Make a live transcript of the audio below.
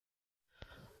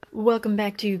Welcome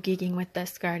back to Geeking with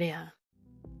Discardia.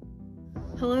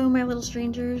 Hello, my little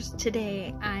strangers.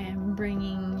 Today I am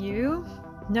bringing you...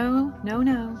 No,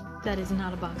 that is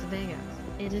not a box of Legos.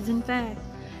 It is in fact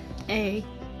a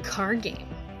card game.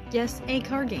 Yes, a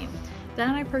card game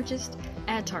that I purchased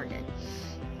at Target.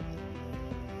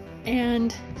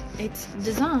 And it's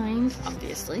designed,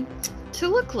 obviously, to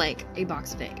look like a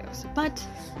box of Legos. But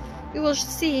you will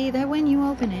see that when you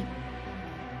open it,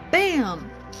 bam!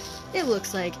 It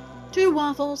looks like 2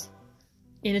 waffles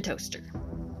in a toaster.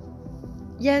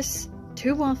 Yes,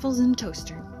 2 waffles in a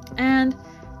toaster. And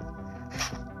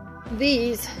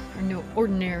these are no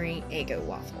ordinary Eggo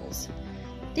waffles.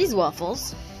 These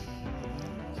waffles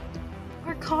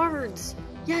are cards.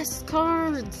 Yes,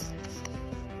 cards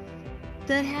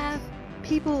that have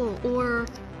people or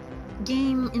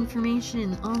game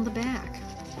information on the back.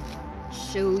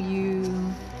 Show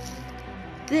you.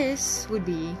 This would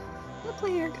be a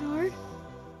player card.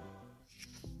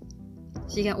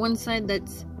 So you got one side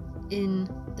that's in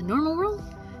the normal world,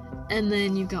 and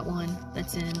then you've got one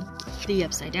that's in the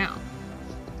upside down.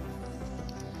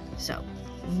 So,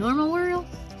 normal world,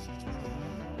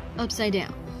 upside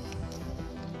down.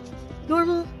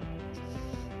 Normal,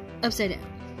 upside down.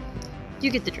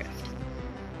 You get the drift.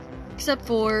 Except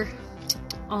for,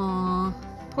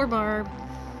 poor Barb.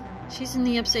 She's in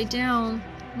the upside down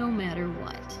no matter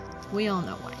what. We all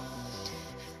know why.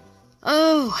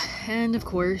 Oh, and of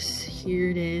course,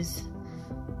 here it is.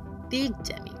 The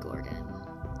Demogorgon.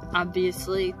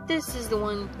 Obviously, this is the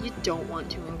one you don't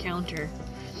want to encounter.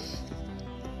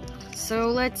 So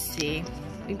let's see.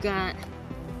 We've got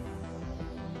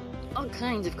all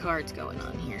kinds of cards going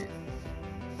on here.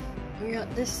 We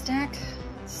got this stack.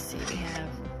 Let's see, we have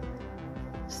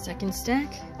second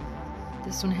stack.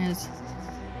 This one has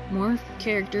more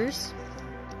characters.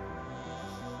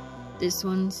 This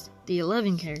one's the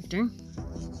 11 character.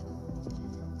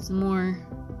 Some more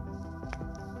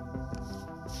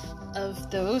of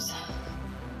those.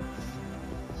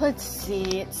 Let's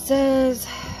see, it says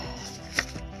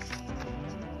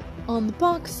on the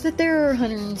box that there are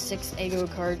 106 Eggo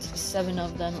cards, 7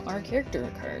 of them are character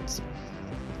cards,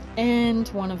 and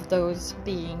one of those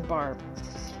being Barb.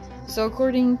 So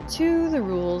according to the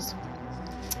rules,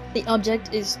 the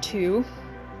object is to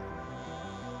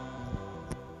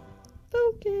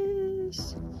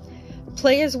focus.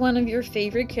 Play as one of your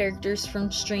favorite characters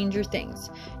from Stranger Things.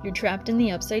 You're trapped in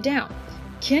the Upside Down.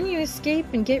 Can you escape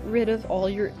and get rid of all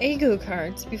your Eggo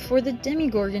cards before the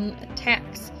Demogorgon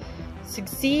attacks?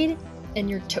 Succeed and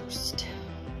you're toast.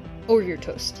 Or you're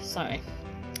toast, sorry.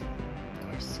 Of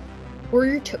course. Or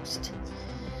you're toast.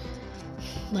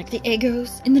 Like the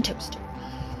Eggos in the toaster.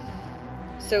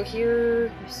 So here,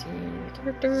 you see the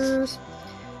characters.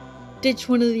 Ditch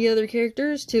one of the other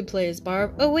characters to play as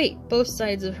Barb. Oh wait, both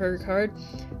sides of her card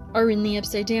are in the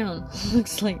upside down.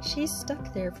 Looks like she's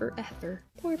stuck there forever.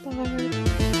 Poor Barb.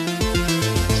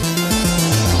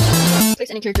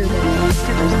 Place any character to the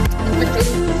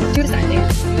side there.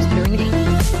 Use during the game.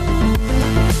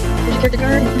 Put your character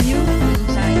card in you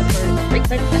inside of her right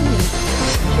side of the menu.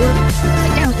 Sure,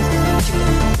 upside down is what you get.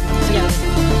 So yeah.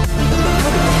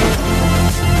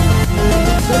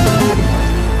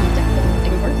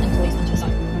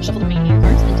 Shuffle the remaining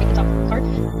cards, then take the top card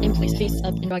and place face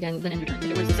up and draw again, then end your turn. If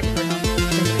it was the second card,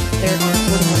 then there are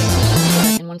 4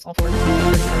 cards, and once all 4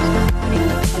 cards.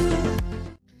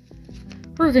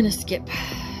 We're gonna skip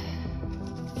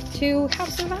to How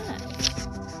to Survive.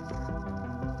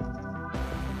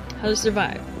 How to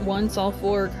Survive. Once all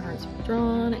 4 cards are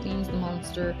drawn, it means the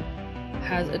monster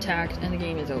has attacked and the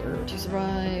game is over. To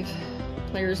survive,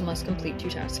 players must complete 2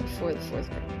 tasks before the 4th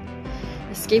card.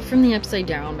 Escape from the upside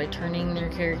down by turning their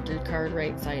character card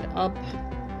right side up.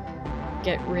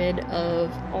 Get rid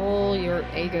of all your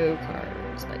Eggo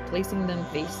cards by placing them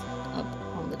face up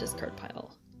on the discard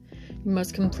pile. You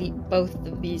must complete both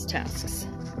of these tasks.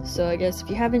 So I guess if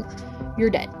you haven't, you're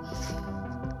dead.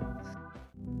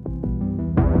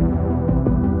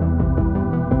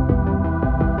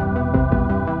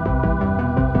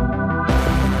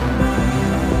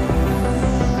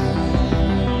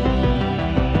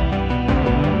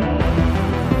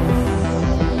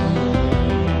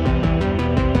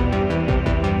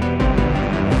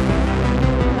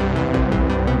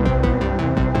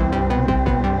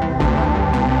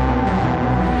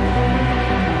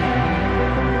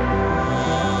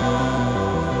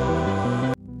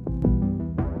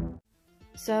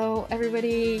 So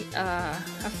everybody,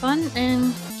 have fun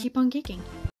and keep on geeking.